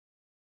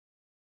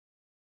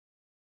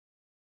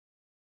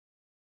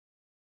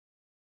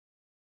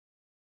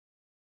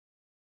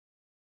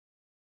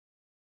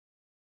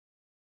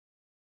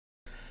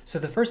So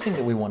the first thing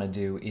that we want to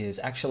do is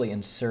actually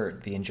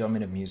insert the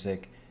Enjoyment of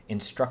Music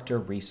instructor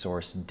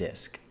resource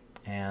disk.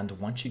 And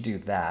once you do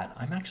that,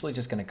 I'm actually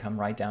just going to come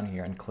right down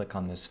here and click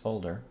on this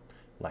folder,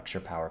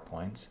 Lecture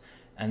PowerPoints,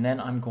 and then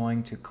I'm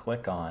going to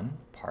click on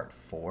Part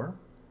 4,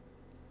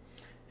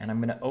 and I'm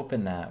going to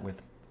open that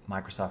with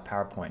Microsoft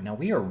PowerPoint. Now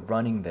we are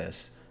running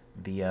this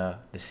via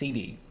the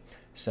CD,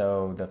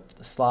 so the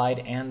slide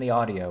and the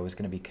audio is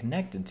going to be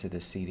connected to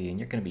the CD, and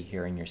you're going to be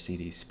hearing your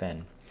CD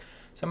spin.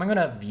 So I'm going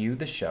to view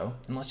the show,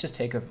 and let's just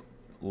take a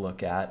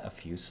look at a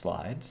few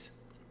slides.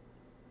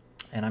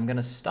 And I'm going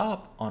to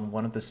stop on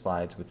one of the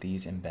slides with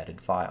these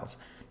embedded files.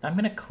 Now I'm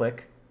going to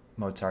click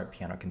Mozart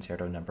Piano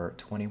Concerto number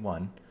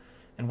 21,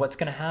 and what's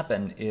going to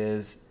happen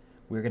is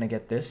we're going to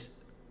get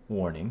this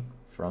warning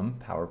from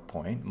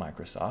PowerPoint,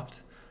 Microsoft.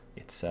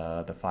 It's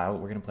the file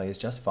we're going to play is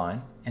just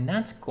fine, and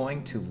that's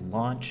going to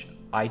launch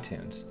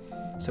iTunes.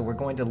 So we're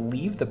going to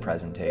leave the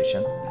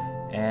presentation,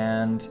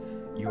 and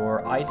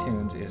your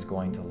iTunes is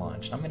going to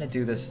launch. I'm going to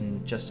do this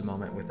in just a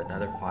moment with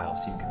another file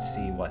so you can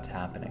see what's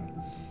happening.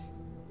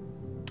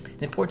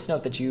 It's important to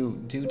note that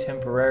you do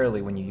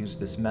temporarily, when you use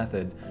this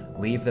method,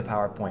 leave the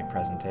PowerPoint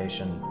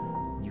presentation.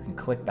 You can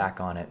click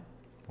back on it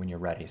when you're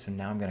ready. So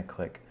now I'm going to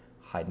click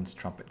Haydn's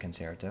Trumpet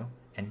Concerto.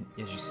 And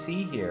as you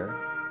see here,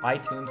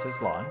 iTunes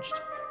has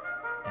launched,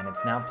 and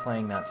it's now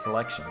playing that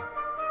selection.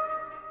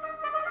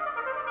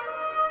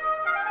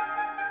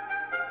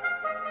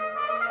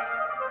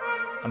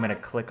 I'm going to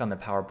click on the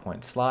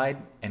PowerPoint slide,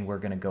 and we're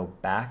going to go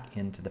back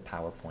into the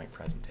PowerPoint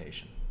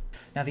presentation.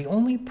 Now the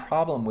only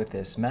problem with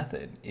this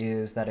method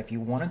is that if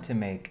you wanted to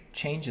make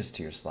changes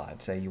to your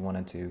slide, say you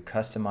wanted to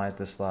customize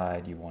the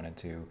slide, you wanted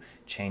to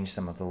change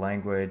some of the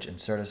language,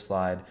 insert a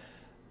slide,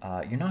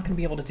 you're not going to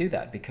be able to do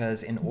that,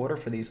 because in order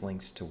for these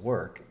links to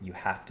work, you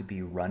have to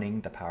be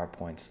running the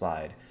PowerPoint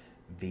slide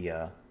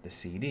via the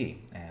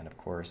CD. And of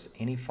course,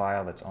 any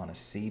file that's on a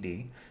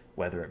CD,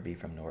 whether it be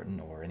from Norton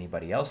or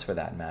anybody else for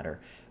that matter,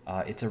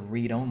 it's a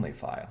read-only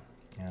file.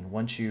 And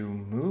once you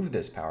move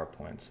this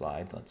PowerPoint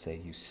slide, let's say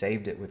you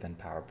saved it within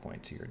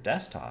PowerPoint to your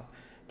desktop,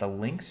 the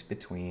links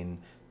between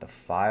the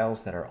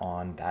files that are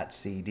on that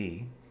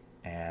CD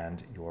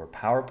and your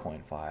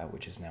PowerPoint file,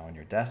 which is now on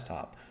your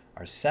desktop,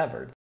 are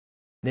severed.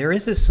 There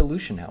is a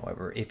solution,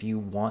 however, if you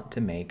want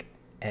to make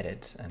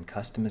edits and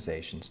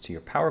customizations to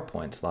your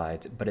PowerPoint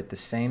slides, but at the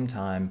same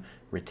time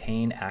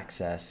retain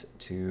access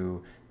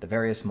to the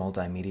various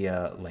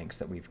multimedia links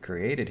that we've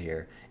created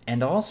here.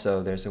 And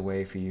also there's a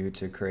way for you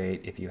to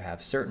create, if you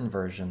have certain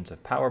versions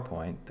of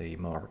PowerPoint, the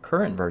more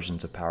current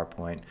versions of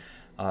PowerPoint,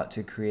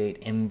 to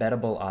create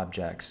embeddable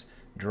objects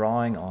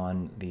drawing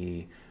on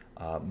the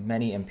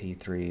many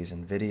MP3s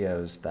and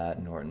videos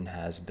that Norton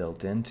has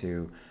built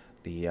into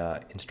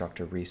the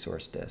instructor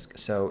resource disk.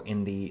 So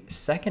in the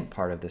second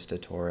part of this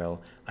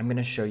tutorial, I'm going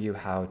to show you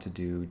how to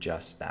do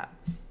just that.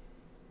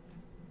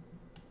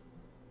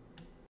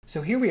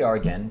 So here we are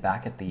again,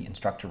 back at the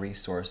instructor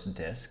resource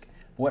disk.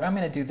 What I'm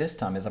going to do this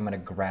time is I'm going to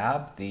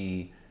grab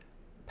the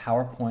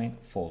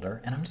PowerPoint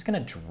folder and I'm just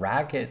going to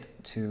drag it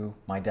to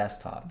my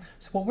desktop.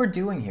 So what we're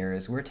doing here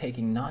is we're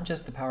taking not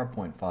just the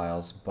PowerPoint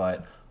files,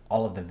 but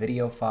all of the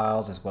video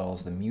files as well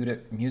as the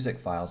music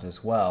files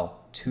as well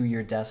to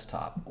your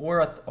desktop or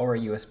a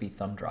USB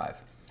thumb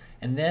drive.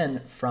 And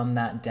then from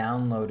that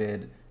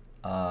downloaded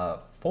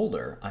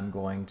folder, I'm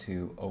going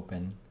to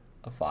open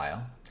a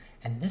file.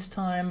 And this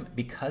time,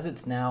 because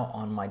it's now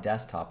on my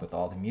desktop with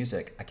all the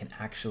music, I can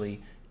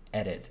actually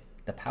edit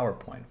the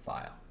PowerPoint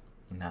file.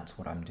 And that's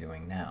what I'm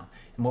doing now.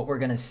 And what we're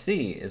going to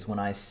see is when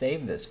I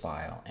save this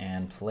file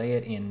and play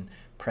it in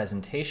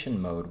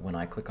presentation mode, when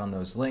I click on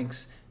those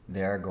links,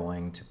 they're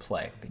going to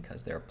play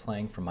because they're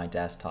playing from my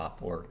desktop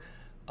or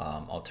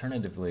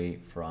alternatively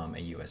from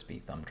a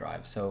USB thumb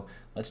drive. So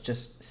let's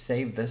just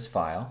save this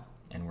file,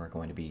 and we're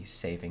going to be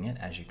saving it,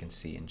 as you can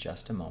see in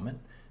just a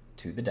moment,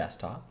 to the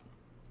desktop.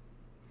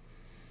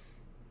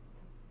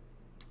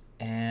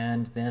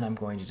 And then I'm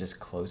going to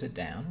just close it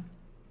down,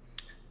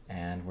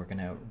 and we're going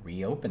to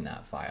reopen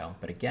that file.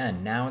 But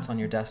again, now it's on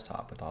your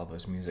desktop with all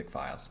those music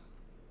files.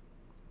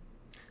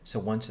 So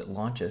once it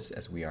launches,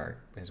 as we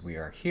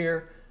are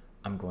here,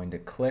 I'm going to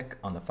click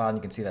on the file, and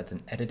you can see that's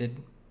an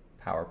edited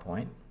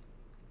PowerPoint,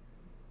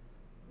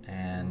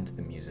 and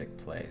the music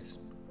plays.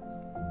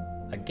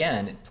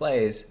 Again, it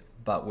plays,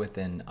 but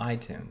within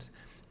iTunes.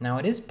 Now,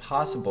 it is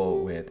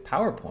possible with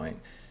PowerPoint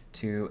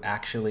to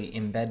actually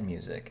embed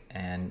music,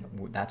 and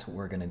that's what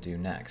we're going to do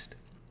next.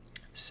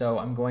 So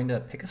I'm going to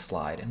pick a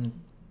slide, and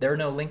there are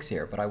no links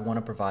here, but I want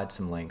to provide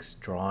some links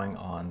drawing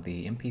on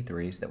the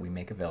MP3s that we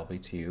make available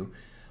to you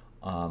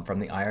from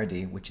the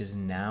IRD, which is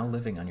now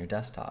living on your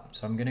desktop.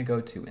 So I'm going to go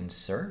to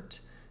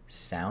Insert,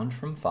 Sound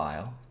from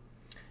File,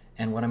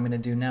 and what I'm going to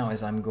do now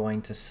is I'm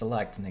going to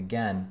select, and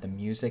again, the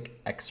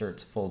music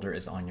excerpts folder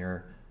is on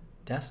your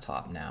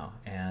desktop now,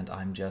 and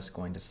I'm just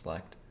going to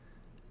select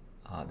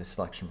this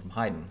selection from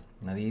Haydn.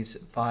 Now these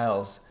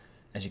files,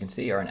 as you can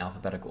see, are in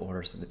alphabetical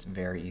order, so it's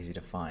very easy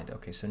to find.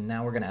 Okay, so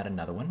now we're going to add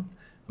another one.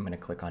 I'm going to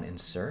click on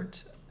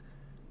Insert,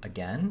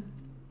 again,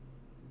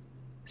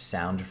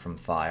 Sound from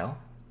File.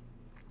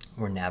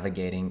 we're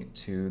navigating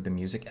to the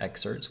music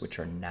excerpts, which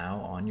are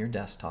now on your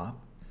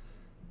desktop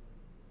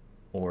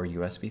or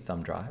USB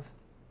thumb drive.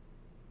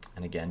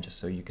 And again, just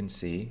so you can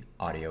see,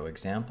 audio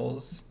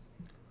examples,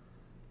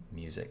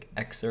 music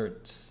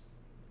excerpts,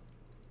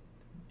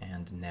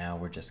 and now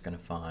we're just going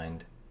to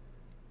find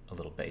a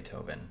little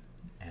Beethoven.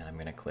 And I'm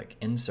going to click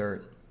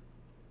Insert,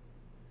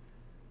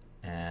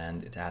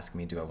 and it's asking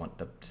me, do I want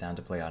the sound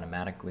to play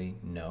automatically?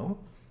 No.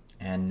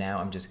 And now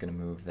I'm just going to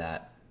move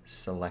that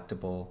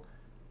selectable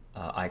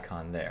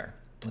icon there.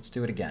 Let's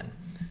do it again.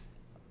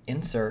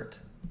 Insert,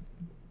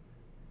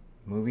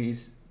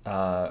 movies,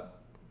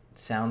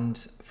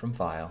 sound from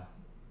file.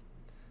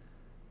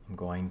 I'm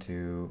going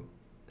to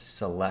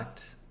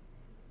select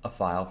a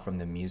file from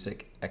the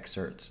music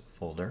excerpts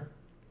folder.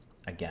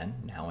 Again,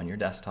 now on your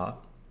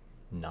desktop,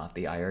 not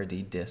the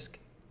IRD disk.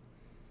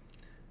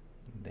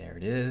 There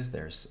it is.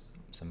 There's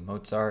some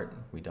Mozart.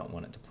 We don't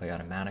want it to play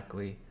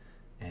automatically,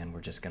 and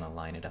we're just going to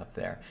line it up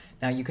there.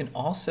 Now you can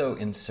also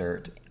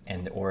insert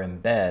or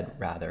embed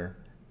rather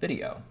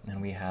video, and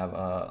we have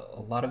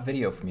a lot of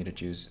video for you to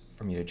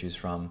choose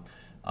from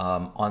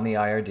on the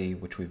IRD,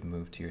 which we've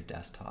moved to your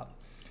desktop.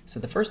 So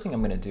the first thing I'm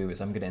going to do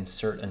is I'm going to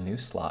insert a new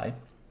slide,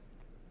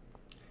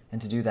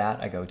 and to do that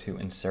I go to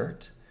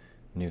Insert,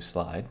 New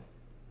Slide,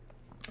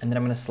 and then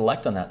I'm going to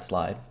select on that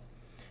slide,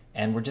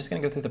 and we're just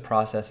going to go through the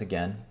process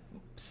again,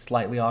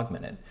 slightly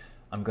augmented.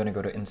 I'm going to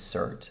go to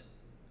Insert,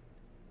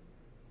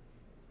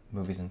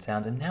 Movies and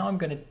Sounds, and now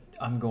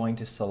I'm going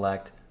to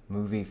select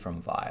Movie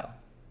from File.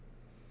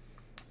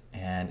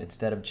 And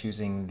instead of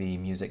choosing the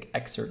music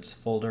excerpts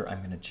folder, I'm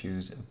going to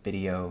choose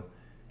video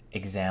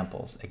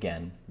examples.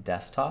 Again,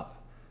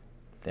 desktop,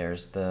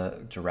 there's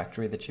the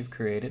directory that you've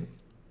created,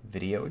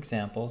 video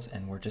examples,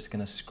 and we're just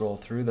going to scroll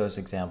through those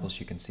examples.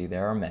 You can see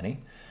there are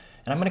many.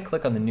 And I'm going to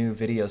click on the new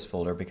videos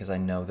folder because I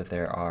know that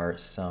there are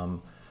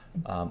some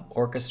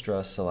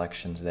orchestra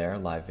selections there,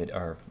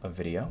 of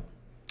video.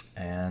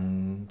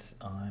 And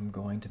I'm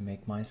going to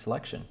make my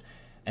selection.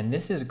 And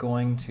this is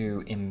going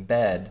to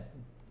embed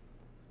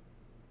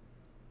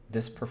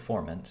this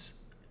performance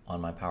on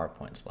my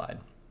PowerPoint slide.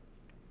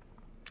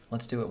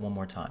 Let's do it one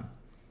more time.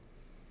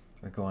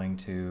 We're going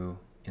to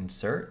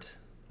insert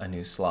a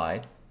new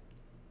slide.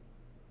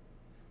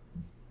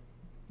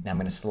 Now I'm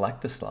going to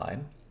select the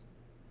slide,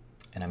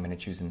 and I'm going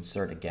to choose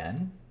Insert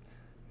again,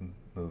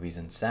 Movies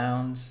and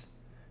Sounds,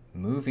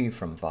 Movie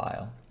from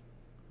File,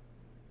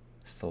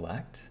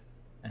 select,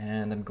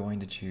 and I'm going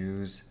to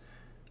choose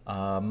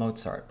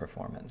Mozart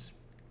performance,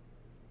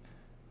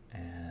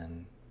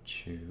 and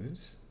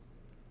choose.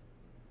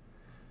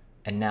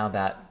 And now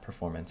that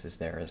performance is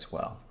there as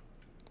well.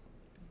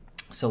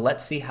 So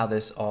let's see how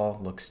this all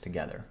looks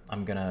together.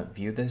 I'm going to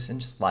view this in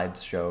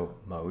slideshow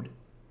mode.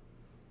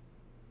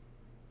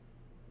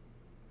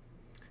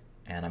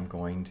 And I'm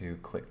going to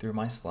click through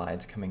my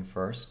slides, coming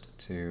first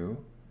to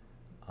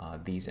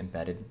these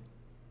embedded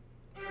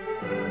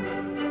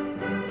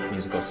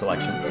musical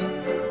selections.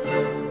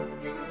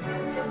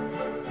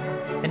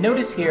 And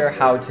notice here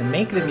how to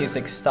make the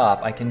music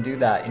stop, I can do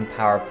that in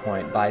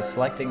PowerPoint by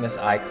selecting this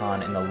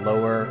icon in the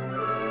lower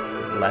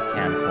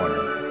left-hand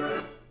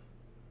corner.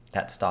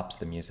 That stops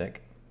the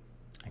music.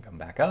 I come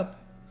back up,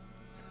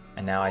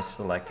 and now I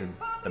selected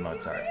the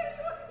Mozart.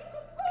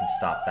 I can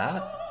stop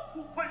that.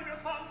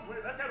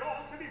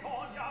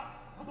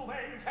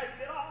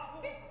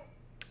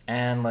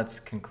 And let's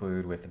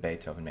conclude with the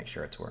Beethoven, make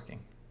sure it's working.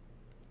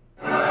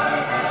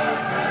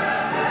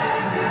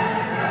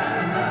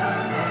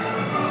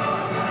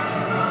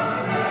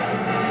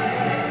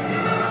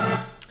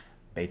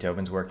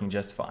 Beethoven's working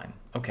just fine.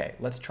 Okay,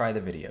 let's try the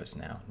videos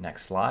now.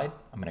 Next slide.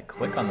 I'm going to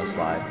click on the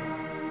slide.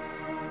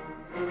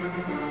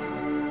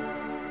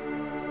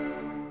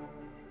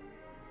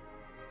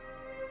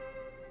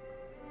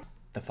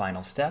 The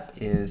final step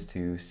is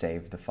to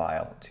save the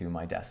file to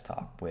my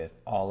desktop with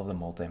all of the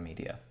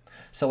multimedia.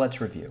 So let's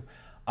review.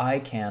 I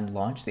can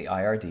launch the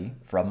IRD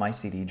from my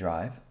CD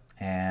drive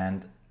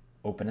and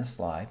open a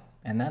slide,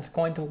 and that's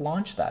going to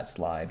launch that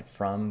slide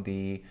from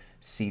the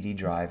CD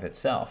drive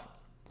itself.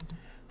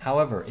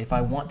 However, if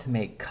I want to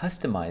make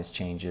customized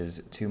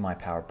changes to my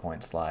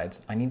PowerPoint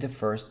slides, I need to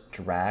first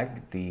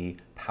drag the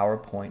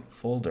PowerPoint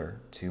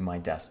folder to my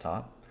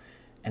desktop,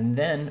 and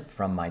then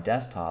from my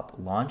desktop,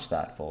 launch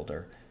that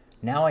folder.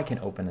 Now I can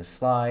open a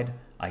slide,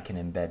 I can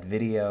embed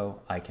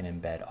video, I can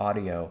embed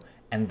audio,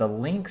 and the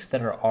links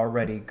that are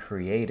already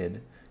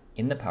created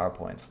in the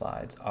PowerPoint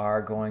slides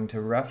are going to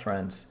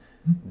reference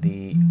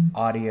the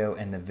audio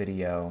and the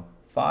video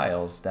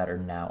files that are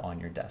now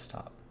on your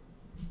desktop.